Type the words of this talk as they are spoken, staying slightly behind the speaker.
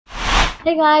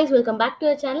Hey guys, welcome back to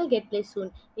our channel Get Play Soon.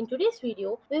 In today's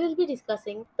video, we will be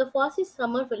discussing the Fossee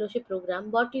Summer Fellowship Program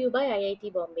brought to you by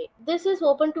IIT Bombay. This is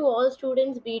open to all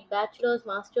students, be it bachelor's,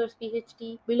 master's,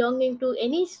 PhD, belonging to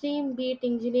any stream, be it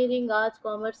engineering, arts,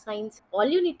 commerce, science. All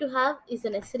you need to have is the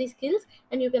necessary skills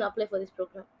and you can apply for this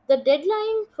program. The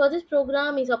deadline for this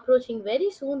program is approaching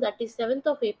very soon, that is 7th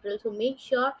of April, so make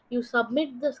sure you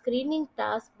submit the screening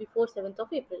task before 7th of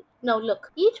April. Now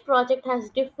look, each project has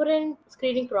different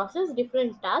screening process,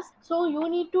 different tasks, so you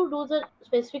need to do the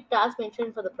specific task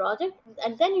mentioned for the project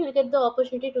and then you will get the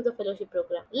opportunity to the fellowship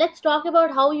program. Let's talk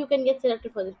about how you can get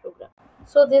selected for this program.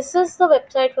 So this is the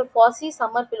website for Fossee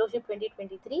Summer Fellowship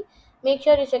 2023. Make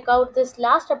sure you check out this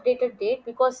last updated date,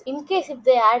 because in case if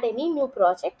they add any new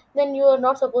project, then you are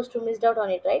not supposed to miss out on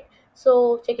it, right?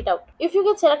 So check it out. If you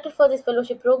get selected for this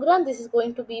fellowship program, this is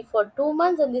going to be for 2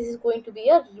 months and this is going to be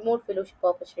a remote fellowship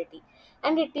opportunity.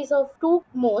 And it is of two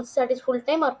modes, that is full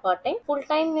time or part time. Full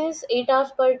time is 8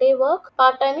 hours per day work,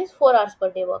 part time is 4 hours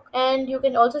per day work. And you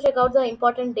can also check out the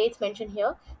important dates mentioned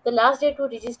here. The last day to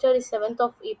register is 7th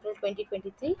of April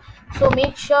 2023. So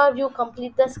make sure you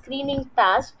complete the screening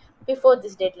task before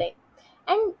this deadline.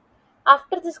 And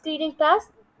after the screening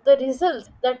task, the result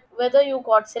that whether you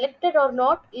got selected or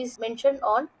not is mentioned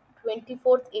on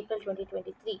 24th April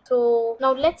 2023. So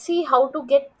now let's see how to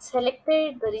get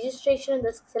selected, the registration and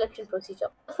the selection procedure.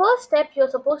 The first step you're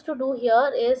supposed to do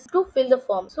here is to fill the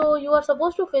form. So you are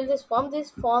supposed to fill this form. This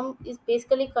form is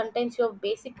basically contains your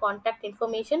basic contact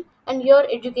information and your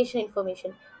education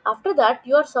information. After that,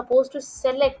 you are supposed to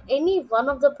select any one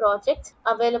of the projects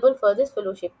available for this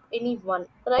fellowship, any one,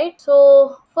 right?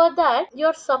 So for that,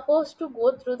 you're supposed to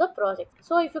go through the project.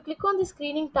 So if you click on the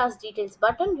screening task details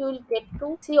button, you will get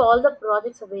to see all the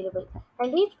projects available.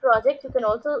 And each project, you can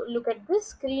also look at this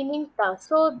screening task.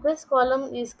 So this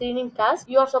column is screening task.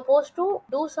 You are supposed to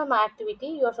do some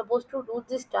activity. You are supposed to do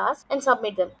this task and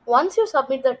submit them. Once you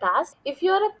submit the task, if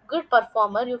you are a good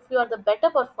performer, if you are the better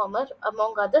performer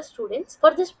among other students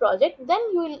for this project, then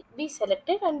you will be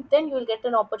selected and then you will get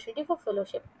an opportunity for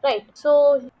fellowship, right?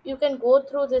 So you can go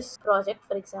through this project,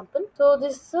 for example. So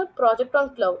this is a project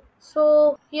on cloud.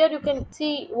 So here you can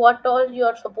see what all you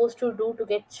are supposed to do to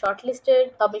get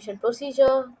shortlisted, submission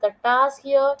procedure, the task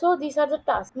here. So these are the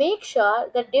tasks. Make sure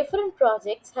that different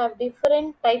projects have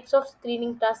different types of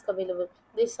screening tasks available.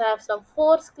 This have some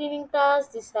 4 screening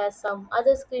tasks, this has some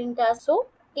other screening tasks. So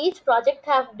each project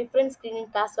have different screening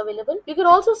tasks available. You can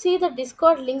also see the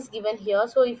Discord links given here.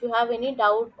 So if you have any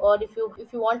doubt or if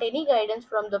you want any guidance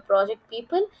from the project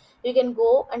people, you can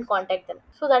go and contact them.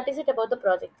 So that is it about the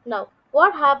project. Now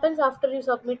what happens after you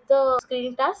submit the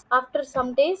screening task? After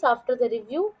some days, after the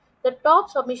review, the top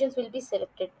submissions will be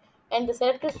selected and the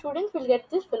selected students will get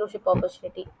this fellowship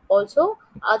opportunity. Also,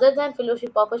 other than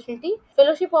fellowship opportunity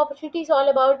is all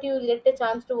about you will get a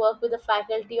chance to work with the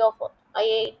faculty of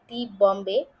IIT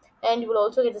Bombay, and you will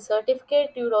also get the certificate.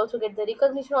 You will also get the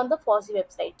recognition on the Fossee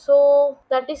website. So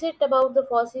that is it about the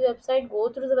Fossee website. Go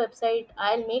through the website.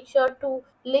 I'll make sure to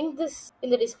link this in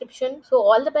the description. So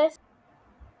all the best.